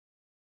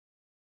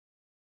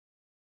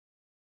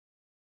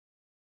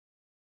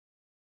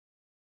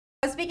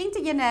was speaking to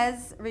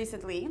Janez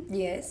recently.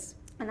 Yes.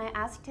 And I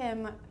asked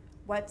him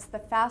what's the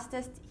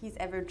fastest he's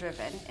ever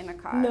driven in a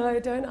car. No,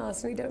 don't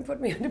ask me. Don't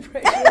put me under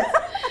pressure.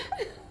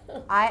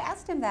 I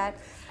asked him that,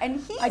 and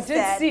he I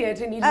said... did see it,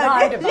 and he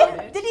lied about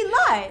it. Did he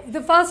lie?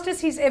 The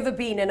fastest he's ever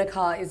been in a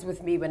car is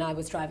with me when I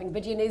was driving,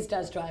 but Janez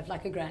does drive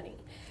like a granny.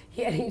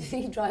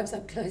 He drives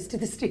up close to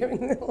the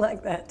steering wheel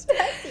like that.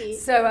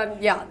 So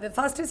yeah, the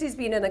fastest he's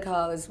been in a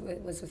car was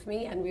with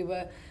me, and we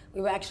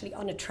were actually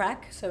on a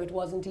track, so it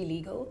wasn't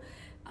illegal.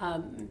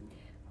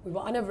 We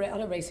were on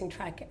a racing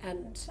track,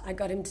 and I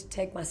got him to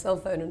take my cell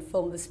phone and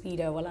film the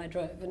speedo while I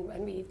drove,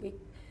 and we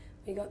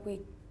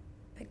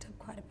picked up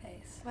quite a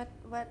pace.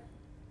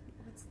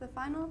 What's the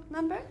final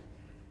number?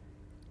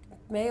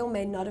 May or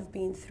may not have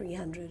been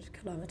 300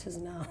 kilometers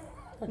an hour.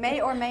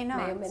 May or may not.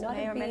 May or may not.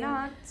 May or may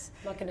not.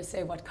 I'm not going to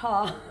say what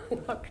car.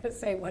 I'm not going to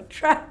say what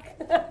track.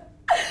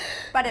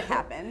 But it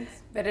happened.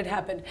 But it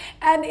happened.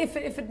 And if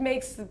it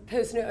makes the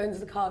person who owns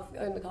the car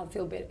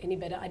feel any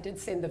better, I did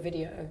send the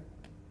video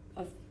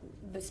of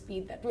the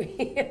speed that we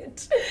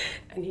hit,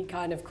 and he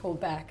kind of called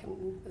back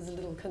and was a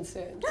little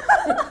concerned.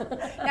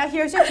 Now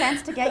here's your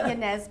chance to get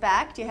Janez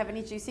back. Do you have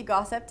any juicy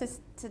gossip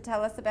to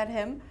tell us about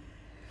him?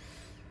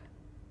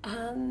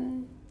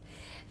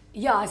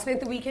 Yeah, I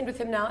spent the weekend with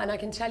him now, and I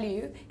can tell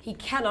you he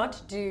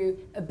cannot do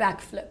a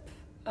backflip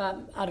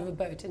out of a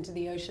boat into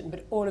the ocean,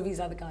 but all of his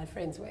other guy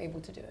friends were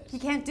able to do it. He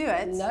can't do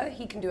it? No,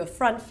 he can do a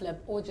front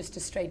flip or just a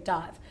straight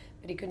dive,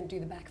 but he couldn't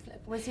do the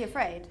backflip. Was he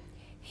afraid?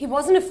 He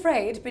wasn't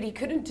afraid, but he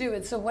couldn't do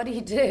it. So what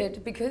he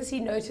did, because he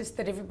noticed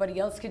that everybody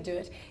else could do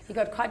it, he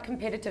got quite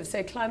competitive. So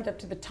he climbed up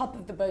to the top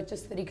of the boat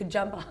just so that he could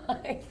jump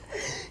high.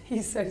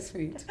 He's so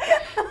sweet.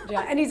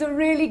 Yeah, and he's a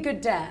really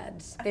good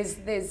dad. He's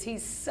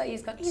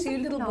got two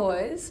little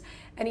boys,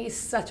 and he's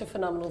such a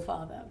phenomenal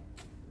father.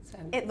 So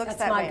it looks that's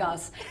that my way.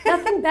 goss.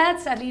 Nothing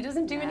bad, sadly. He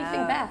doesn't do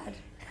anything bad.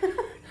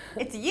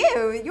 It's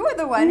you. You're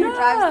the one who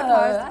drives the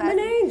cars. I'm an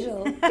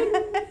angel.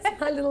 It's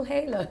my little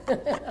halo.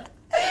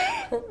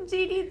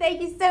 Jeannie, thank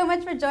you so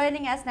much for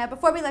joining us. Now,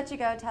 before we let you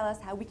go, tell us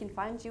how we can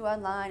find you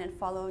online and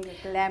follow your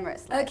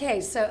glamorous life.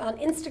 Okay, so on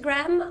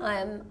Instagram,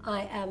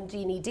 I am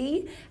Jeannie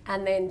D,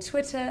 and then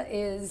Twitter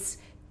is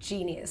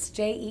Jeanneous,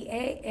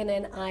 Jeannieous,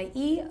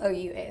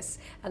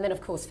 and then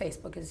of course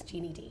Facebook is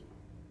Jeannie D.